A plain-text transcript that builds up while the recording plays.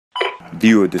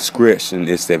Viewer discretion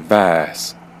is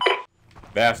advised.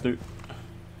 Bastard.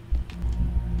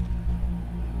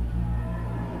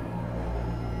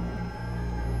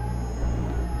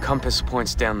 Compass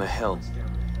points down the hill.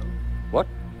 What?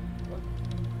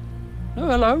 Oh,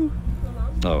 hello?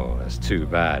 Oh, that's too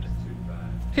bad.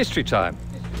 History time.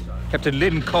 Captain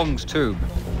Lin Kong's tomb.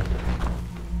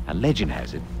 And legend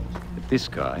has it that this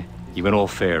guy, he went all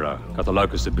pharaoh, got the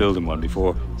locusts to build him one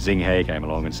before Xing He came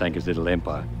along and sank his little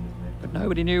empire. But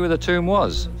nobody knew where the tomb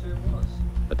was.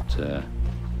 But,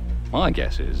 my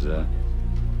guess is,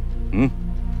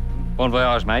 Bon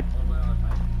voyage, mate.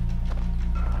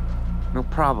 No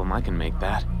problem, I can make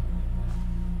that.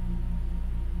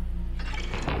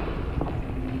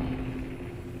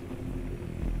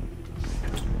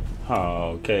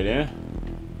 Okay then.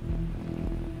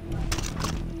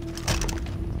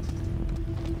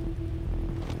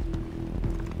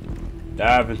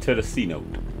 Dive into the C note.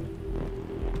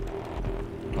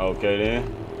 Okay then.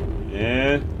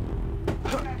 And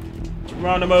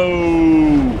Geronimo!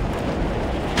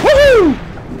 Woohoo!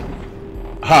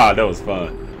 Ah, that was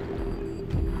fun.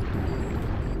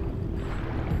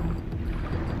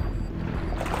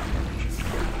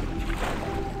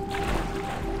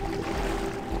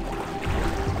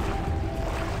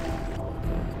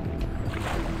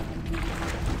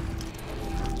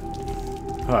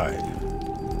 Alright.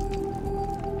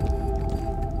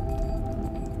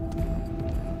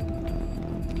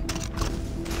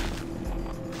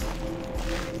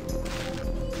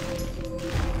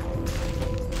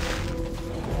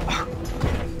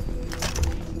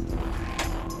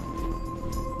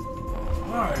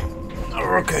 Alright.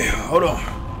 Okay, hold on.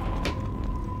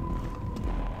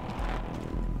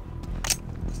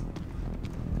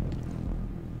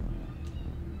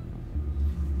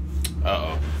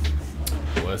 Uh-oh.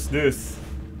 What's this?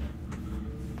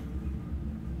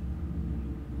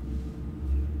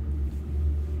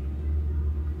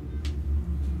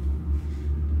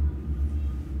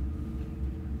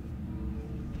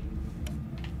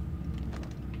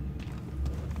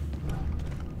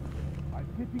 I'm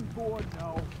hitting forward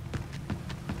now.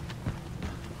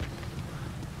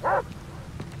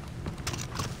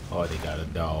 Oh, they got a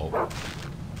dog.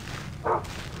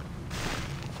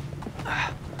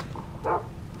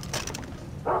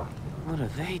 What are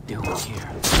they doing here?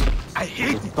 I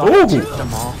hate it. Tipped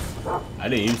them off. I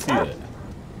didn't even see that.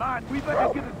 Man, we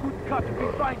better get a good cut if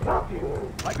we find this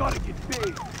thing. I gotta get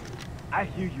paid. I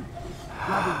hear you.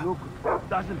 Grabbing local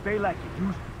doesn't pay like it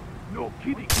used to. No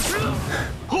kidding.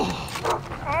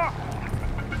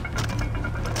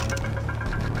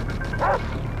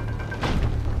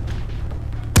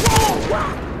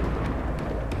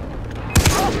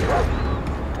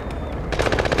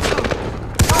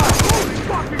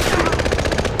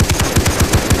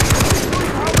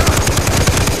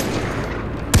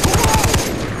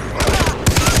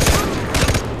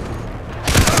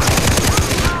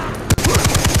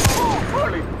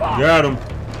 Got him.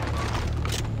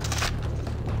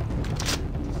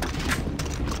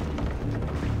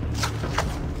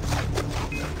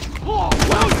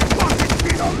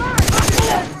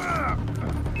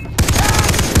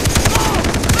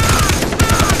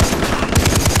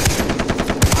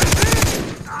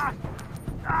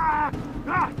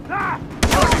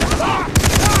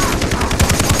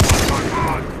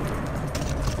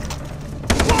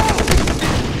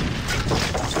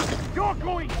 You're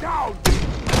going down.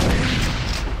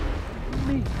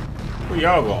 Where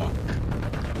y'all going?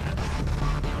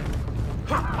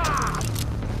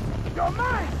 You're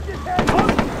mine, shithead!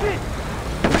 Holy shit!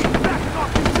 Bring back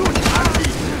fucking good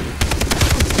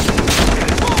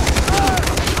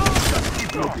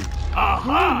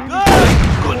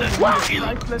keep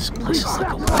looking. This place is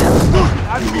like a well.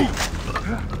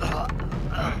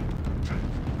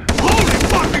 Holy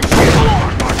fucking shit!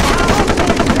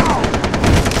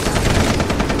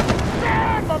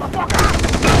 Stand, motherfucker!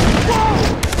 Whoa!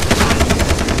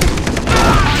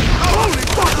 Holy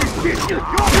fucking shit!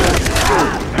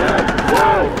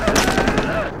 Whoa!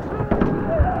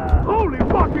 Holy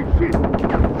fucking shit!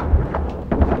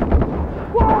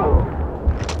 Whoa!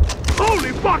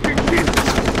 Holy fucking shit!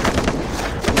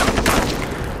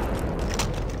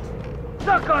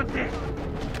 Suck on this!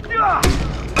 Yeah!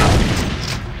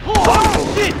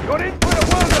 Oh shit! You're in for the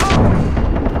world of...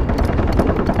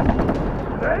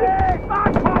 Hey,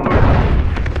 back forward!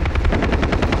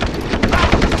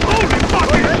 Holy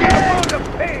fucking shit! World of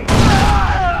pain!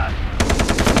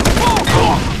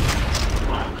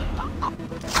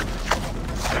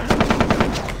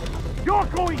 You're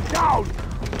going down!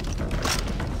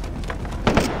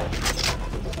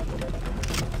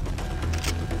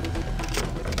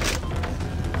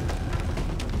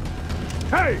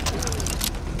 Hey!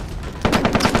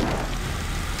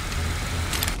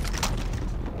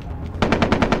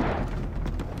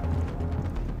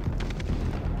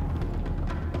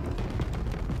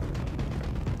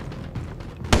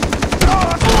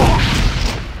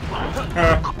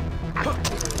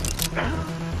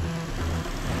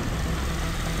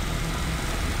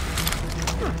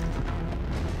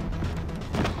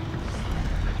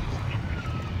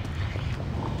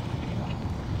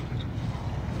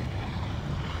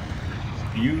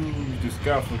 Use the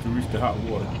scaffold to reach the hot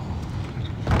water.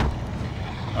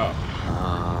 Oh.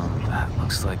 That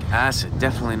looks like acid.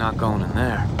 Definitely not going in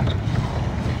there.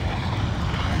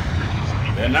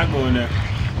 They're not going there.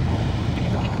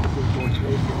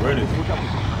 Ready.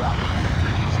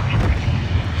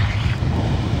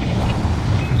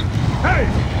 Hey!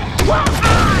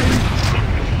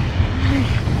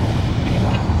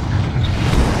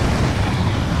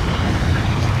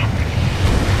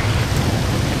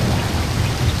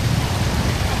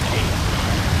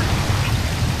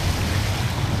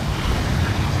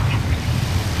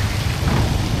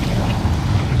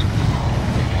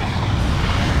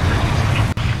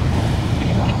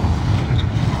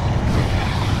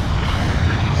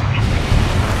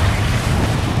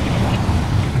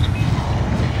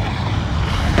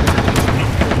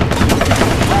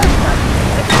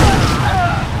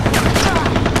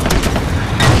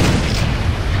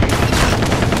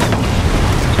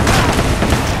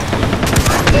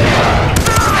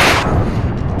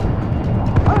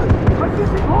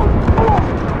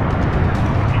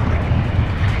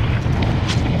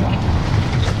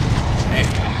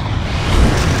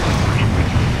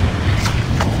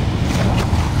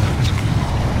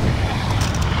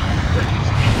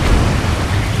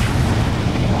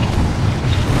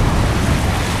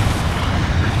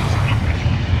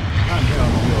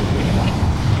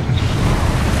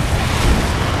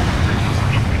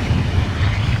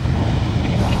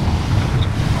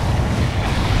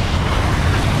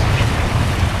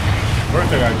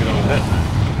 First I gotta get on that thing.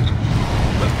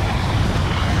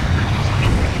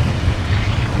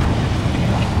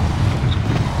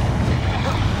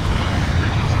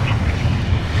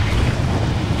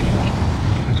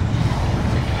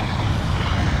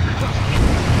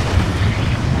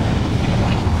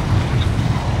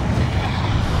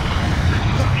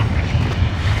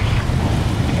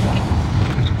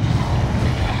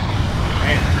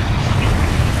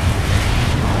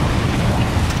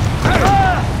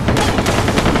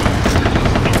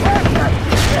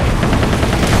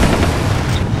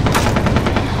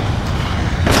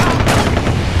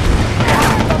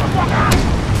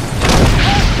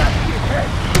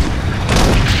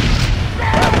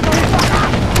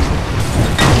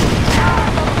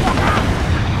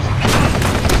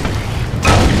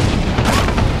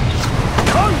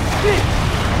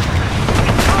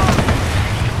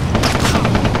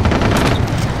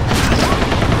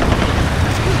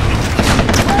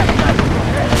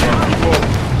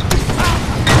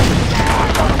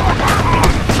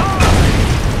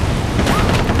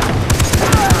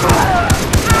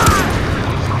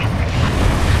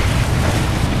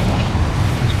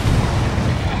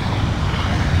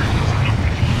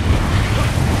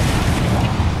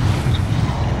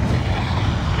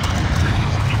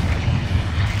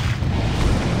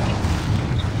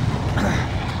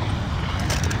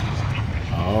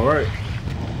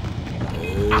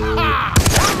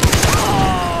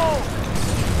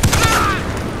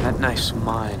 Nice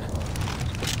mine.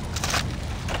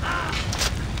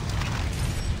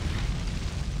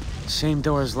 Same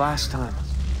door as last time.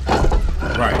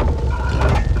 Right.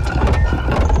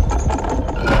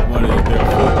 One is there.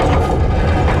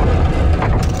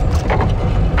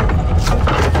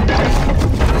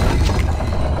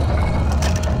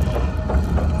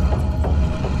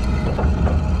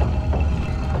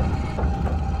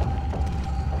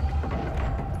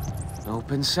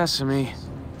 Open sesame.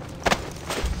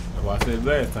 That's what I said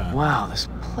last time. Wow, this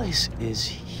place is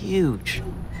huge.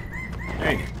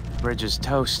 Dang it. Bridge is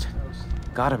toast.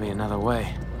 Gotta be another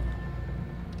way.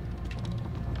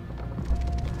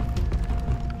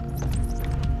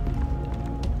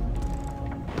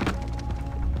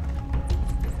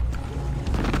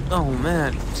 Oh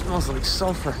man, it smells like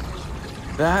sulfur.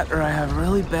 That or I have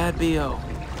really bad BO.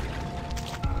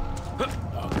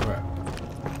 Oh crap.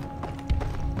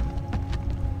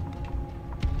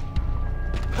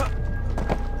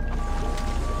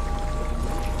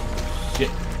 Shit.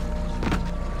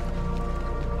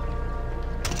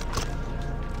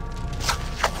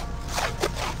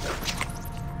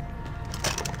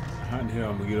 How in the hell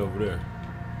I'm gonna get over there?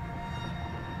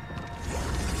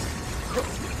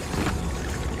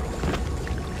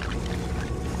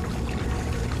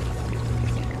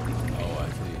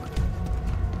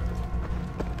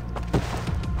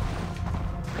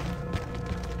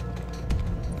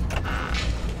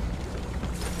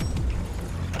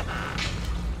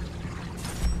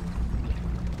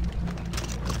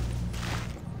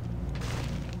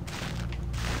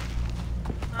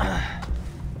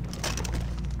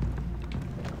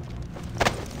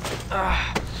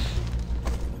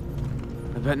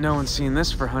 no one's seen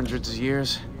this for hundreds of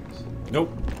years.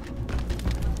 Nope.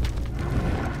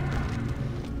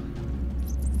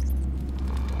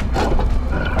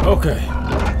 Okay.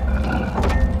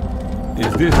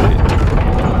 Is this it?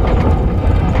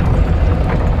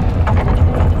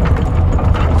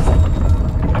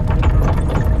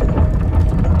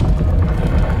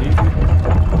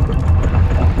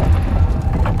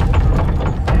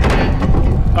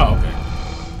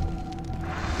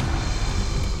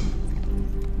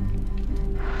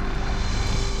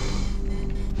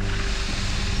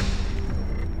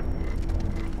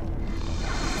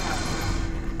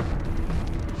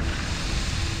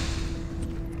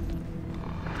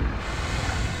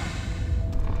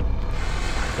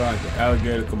 Like the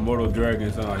alligator, Komodo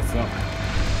dragon, sound like something.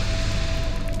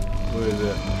 What is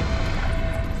that?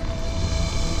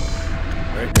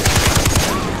 Right there.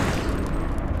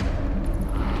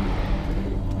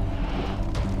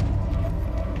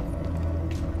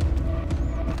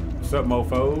 What's up,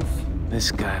 mofos?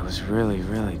 This guy was really,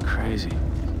 really crazy.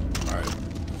 Alright.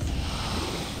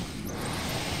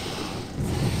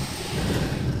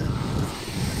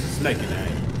 Snake in there.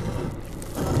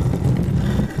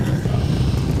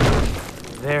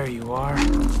 There you are.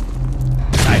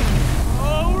 Nice.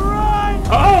 All right!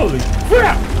 Holy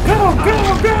crap! Go, go,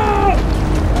 go!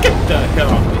 Get the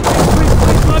hell off me!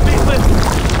 Please, let me listen.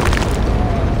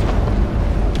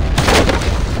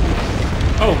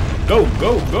 Oh, go,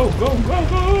 go, go, go, go,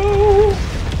 go!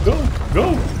 Go, go,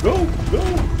 go, go,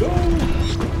 go!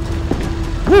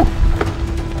 Woo!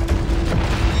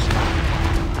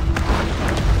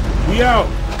 We out!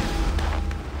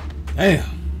 Damn.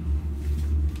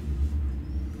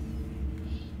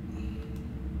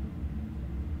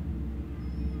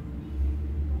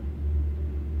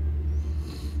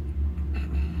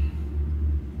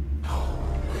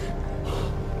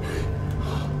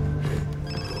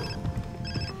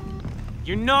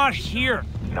 You're not here.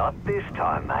 Not this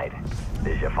time, mate.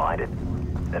 Did you find it?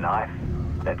 The knife?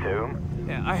 The tomb?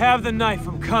 Yeah, I have the knife.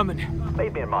 I'm coming.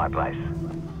 Meet me in my place.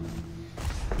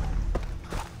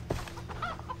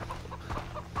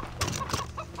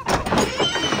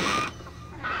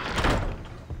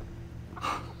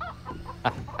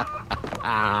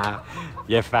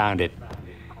 You found it.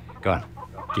 Go on,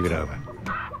 give it over.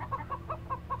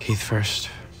 Keith first.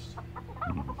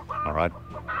 All right.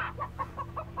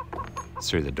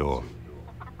 Through the door.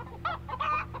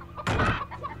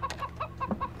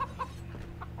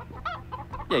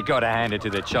 You gotta hand it to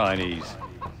the Chinese.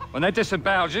 When they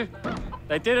disemboweled you,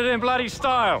 they did it in bloody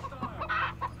style.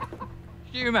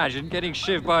 Can you imagine getting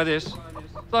shivved by this?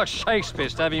 It's like Shakespeare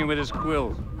stabbing you with his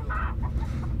quill.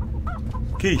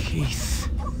 Keith.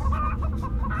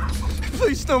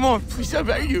 Please, no more. Please, I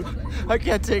beg you. I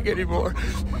can't take any more.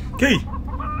 Keith!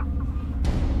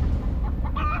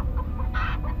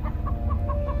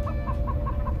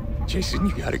 Jason,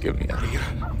 you gotta get me out of here.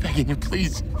 I'm begging you,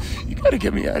 please. You gotta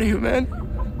get me out of here, man.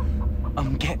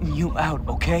 I'm getting you out,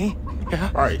 okay?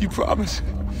 Yeah? All right. You promise.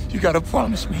 You gotta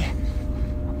promise me.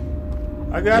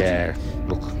 I got Yeah,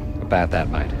 look, about that,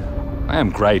 mate. I am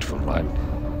grateful, right?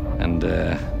 And,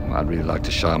 I'd really like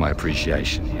to show my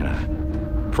appreciation, you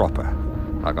know. Proper,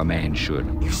 like a man should.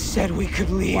 You said we could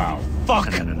leave. Wow.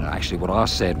 Fuck. No. Actually, what I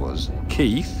said was,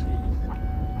 Keith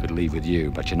could leave with you,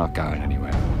 but you're not going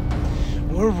anywhere.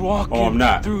 We're walking Oh, I'm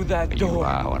not. through that But you door.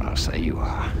 are when I say you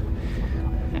are.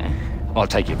 Eh? I'll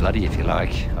take you bloody if you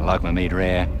like. I like my meat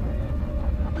rare.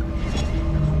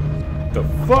 the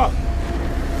fuck?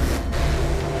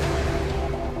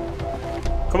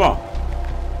 Come on.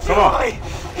 Come on.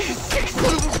 You sick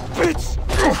little bitch!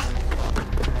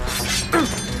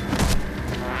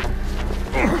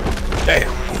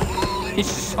 Damn. He's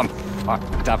some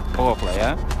fucked up poor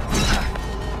player.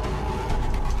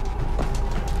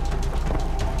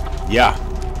 Yeah.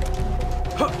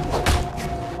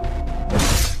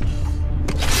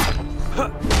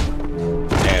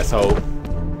 Asshole.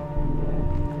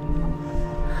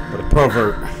 What a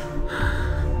pervert.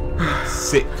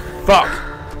 Sick fuck.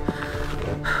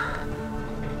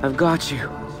 I've got you.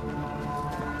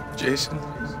 Jason?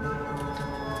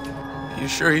 You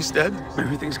sure he's dead?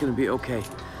 Everything's gonna be okay.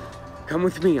 Come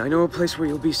with me. I know a place where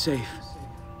you'll be safe.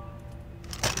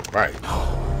 Right.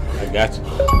 I got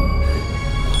you.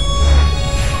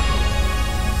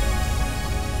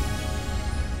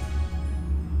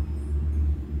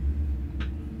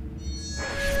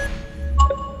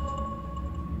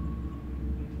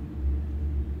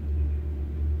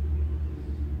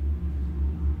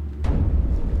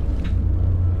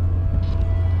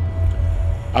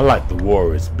 I like the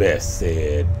warriors best,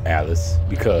 said Alice,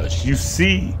 because you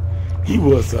see, he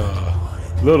was a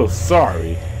little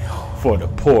sorry for the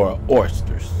poor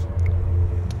oysters.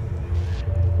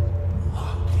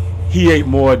 He ate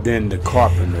more than the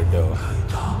carpenter, though,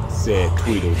 said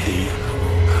Tweedledee.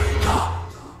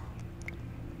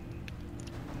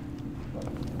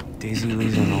 Daisy,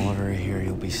 Lisa, and Oliver are here.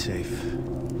 You'll be safe.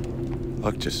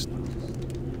 Look, just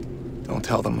don't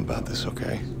tell them about this,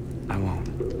 okay? I won't.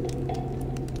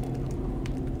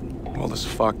 Well, as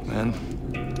fuck, man.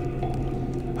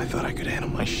 I thought I could handle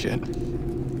my shit.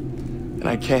 And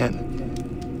I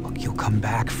can. Look, you'll come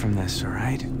back from this, all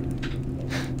right?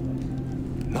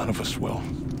 None of us will.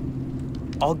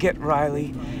 I'll get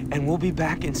Riley, and we'll be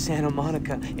back in Santa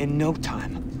Monica in no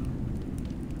time.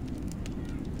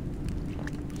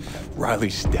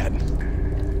 Riley's dead.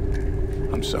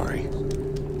 I'm sorry.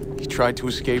 He tried to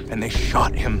escape, and they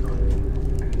shot him.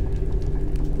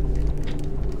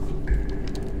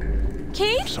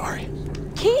 Keith? I'm sorry.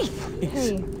 Keith!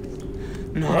 Hey.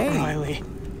 Not Riley.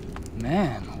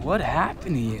 Man, what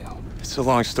happened to you? It's a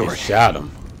long They story. shot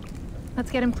him.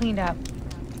 Let's get him cleaned up.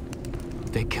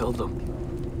 They killed him.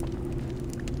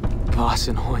 Voss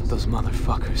and Hoyt, those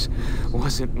motherfuckers.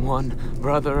 Wasn't one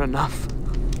brother enough?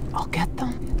 I'll get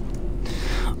them.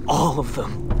 All of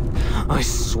them. I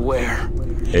swear.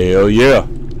 Hell yeah.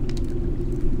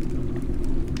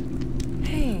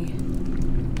 Hey.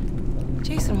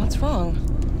 Jason, what's wrong?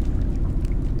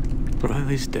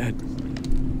 Riley's dead.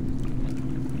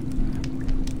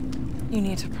 You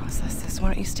need to process this. Why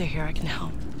don't you stay here? I can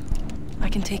help. I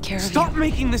can take care of you. Stop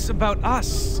making this about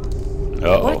us!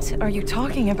 Uh-oh. What are you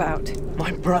talking about?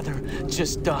 My brother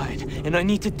just died, and I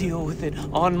need to deal with it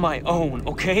on my own,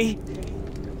 okay?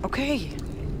 Okay.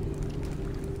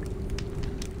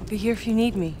 I'll be here if you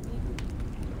need me.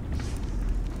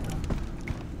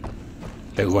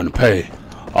 They're going to pay.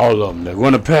 All of them. They're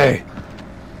going to pay.